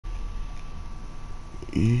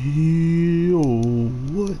Yo,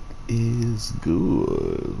 what is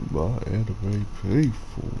good, my anime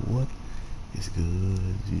faithful? What is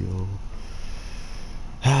good, yo?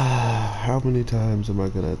 How many times am I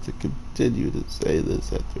gonna have to continue to say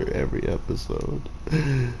this after every episode?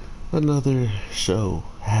 Another show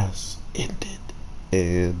has ended,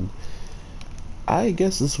 and I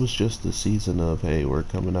guess this was just the season of, hey, we're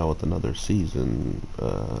coming out with another season,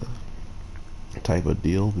 type of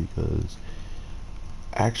deal, because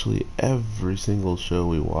actually every single show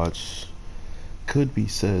we watch could be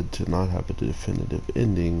said to not have a definitive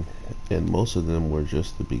ending, and most of them were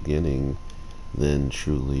just the beginning, then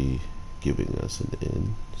truly giving us an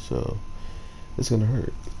end. So it's gonna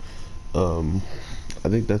hurt. Um, I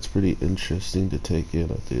think that's pretty interesting to take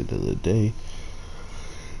in at the end of the day.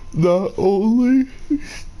 Not only,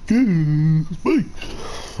 excuse me,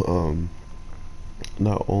 um,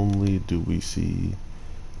 not only do we see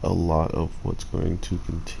a lot of what's going to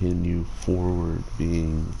continue forward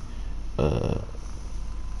being uh,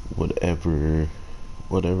 whatever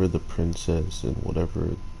the princess and whatever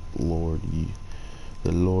the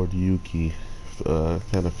Lord Yuki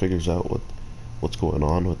kind of figures out what's going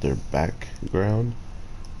on with their background.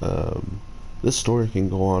 Um, this story can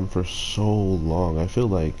go on for so long. I feel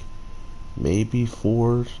like maybe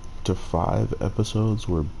 4 to 5 episodes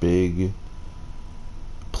were big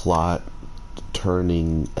plot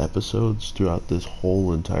turning episodes throughout this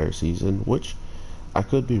whole entire season, which I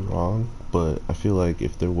could be wrong, but I feel like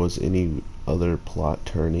if there was any other plot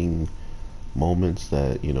turning moments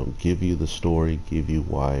that, give you the story, give you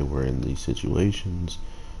why we're in these situations,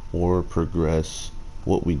 or progress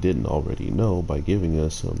what we didn't already know by giving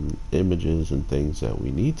us some images and things that we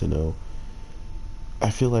need to know, I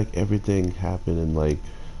feel like everything happened in like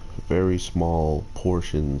very small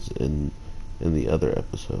portions in the other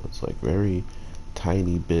episodes. Like very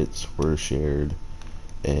tiny bits were shared,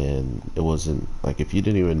 and it wasn't like, if you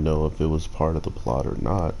didn't even know if it was part of the plot or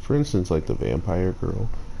not. For instance, like the vampire girl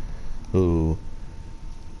who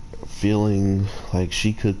feeling like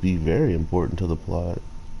she could be very important to the plot,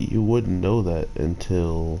 you wouldn't know that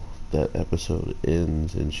until that episode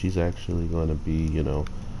ends, and she's actually going to be,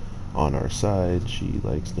 on our side. She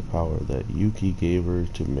likes the power that Yuki gave her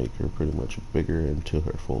to make her pretty much bigger into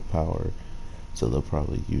her full power, so they'll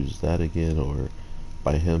probably use that again, or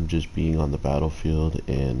by him just being on the battlefield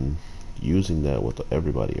and using that with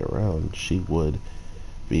everybody around, she would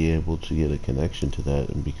be able to get a connection to that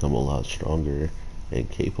and become a lot stronger and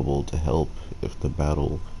capable to help if the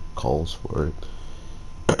battle calls for it.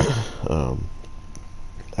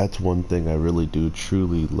 That's one thing I really do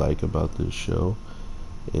truly like about this show,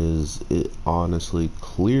 is it honestly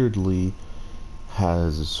clearly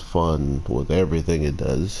has fun with everything it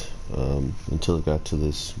does, until it got to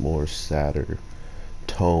this more sadder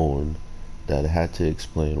tone that had to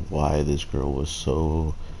explain why this girl was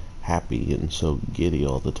so happy and so giddy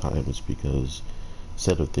all the time. It's because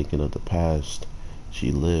instead of thinking of the past,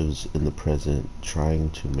 she lives in the present, trying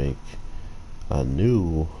to make a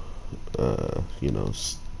new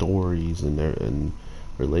stories and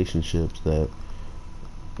relationships that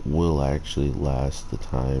will actually last the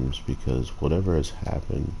times, because whatever has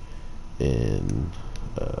happened in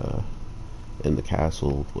uh, in the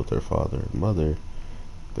castle with her father and mother,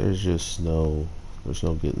 there's no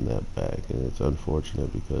getting that back, and it's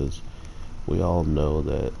unfortunate because we all know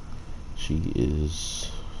that she is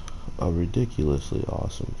a ridiculously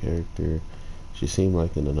awesome character. She seemed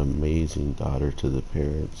like an amazing daughter to the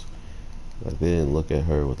parents. Like, they didn't look at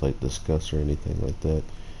her with like disgust or anything like that.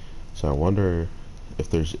 So I wonder if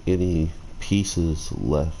there's any pieces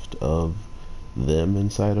left of them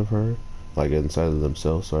inside of her, like inside of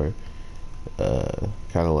themselves, sorry. Kind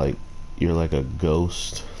of like you're like a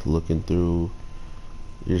ghost looking through,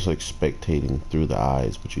 you're just like spectating through the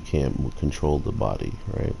eyes, but you can't control the body,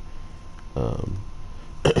 right? Um,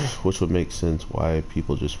 which would make sense why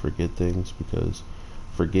people just forget things, because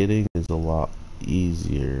forgetting is a lot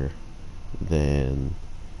easier than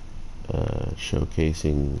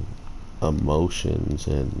showcasing emotions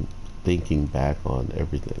and thinking back on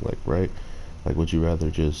everything. Like, right? Like, would you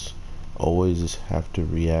rather just always just have to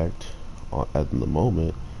react at the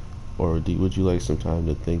moment, or would you like some time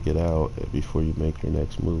to think it out before you make your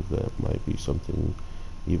next move that might be something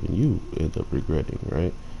even you end up regretting,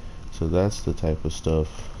 right? So that's the type of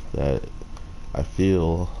stuff that I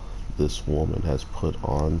feel this woman has put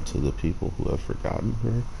on to the people who have forgotten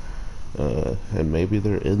her. And maybe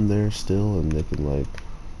they're in there still and they can like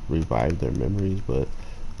revive their memories, but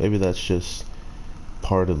maybe that's just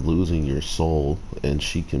part of losing your soul, and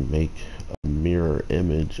she can make a mirror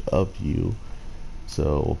image of you.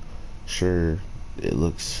 So sure, it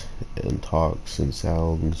looks and talks and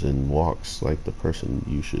sounds and walks like the person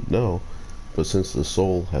you should know. But since the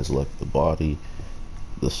soul has left the body,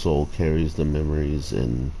 the soul carries the memories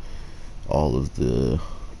and all of the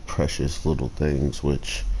precious little things,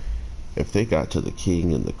 which if they got to the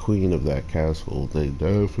king and the queen of that castle, they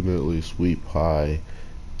definitely sweep high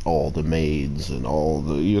all the maids and all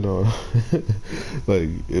the, like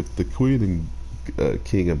if the queen and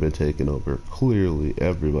king have been taken over, clearly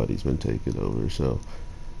everybody's been taken over. So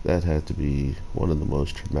that had to be one of the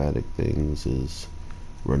most traumatic things, is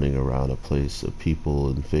running around a place of people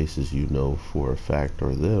and faces you know for a fact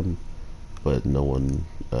are them, but no one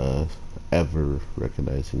ever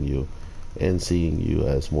recognizing you and seeing you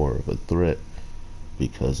as more of a threat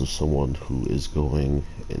because of someone who is going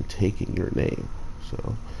and taking your name.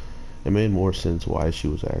 So it made more sense why she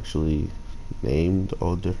was actually named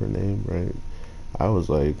a different name, right? I was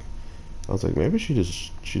like, maybe she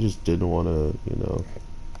just didn't want to,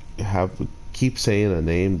 have keep saying a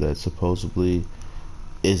name that supposedly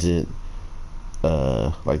isn't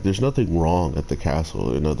like, there's nothing wrong at the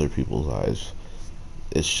castle in other people's eyes.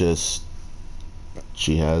 It's just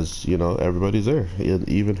she has, everybody's there,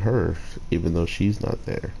 even her, even though she's not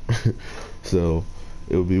there. So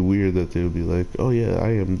it would be weird that they would be like, oh yeah, I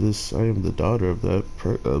am the daughter of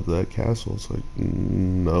that castle. It's like,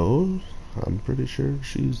 no, I'm pretty sure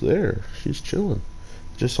she's there. She's chilling.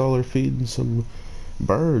 Just saw her feeding some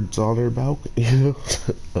birds on her balcony.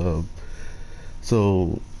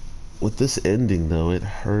 So with this ending though, it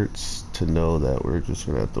hurts to know that we're just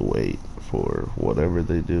gonna have to wait for whatever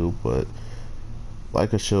they do. But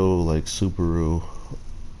like a show like Subaru,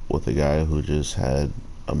 with a guy who just had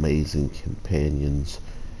amazing companions,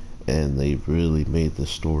 and they really made the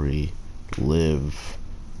story live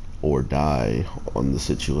or die on the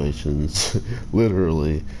situations,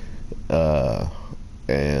 literally.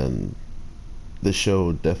 And the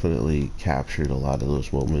show definitely captured a lot of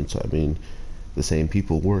those moments. I mean, the same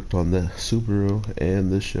people worked on the Subaru and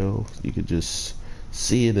the show. You could just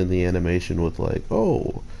see it in the animation with like,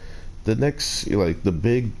 oh, the next, like the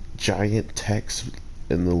big giant text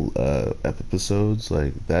in the episodes,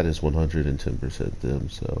 like that is 110% them.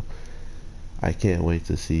 So I can't wait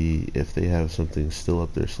to see if they have something still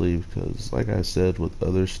up their sleeve, because like I said with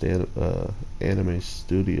other anime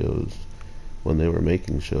studios when they were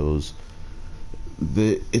making shows,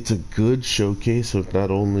 it's a good showcase of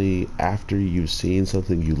not only after you've seen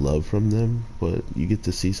something you love from them, but you get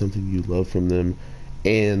to see something you love from them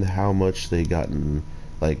and how much they gotten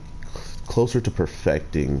like closer to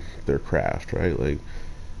perfecting their craft, right? Like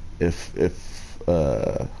if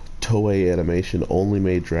Toei Animation only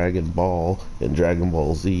made Dragon Ball and Dragon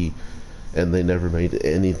Ball Z and they never made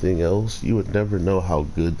anything else, you would never know how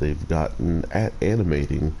good they've gotten at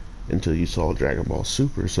animating until you saw Dragon Ball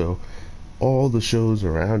Super. So all the shows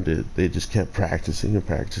around it, they just kept practicing and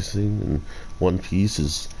practicing, and One Piece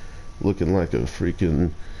is looking like a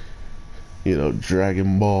freaking,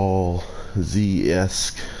 Dragon Ball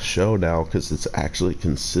Z-esque show now, because it's actually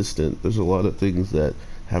consistent. There's a lot of things that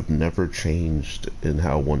have never changed in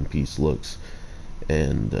how One Piece looks,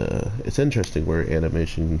 and it's interesting where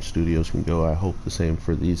animation studios can go. I hope the same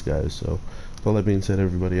for these guys. So with all that being said,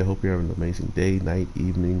 everybody, I hope you're having an amazing day, night,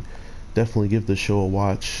 evening. Definitely give the show a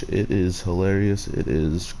watch. It is hilarious. It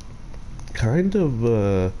is kind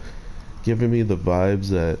of giving me the vibes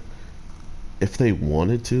that if they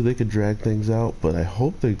wanted to, they could drag things out, but I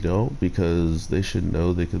hope they don't, because they should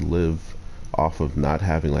know they could live off of not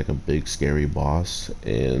having like a big scary boss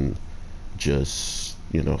and just,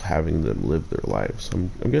 having them live their lives.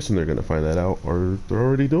 I'm guessing they're going to find that out, or they're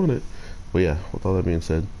already doing it. But yeah, with all that being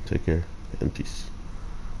said, take care and peace.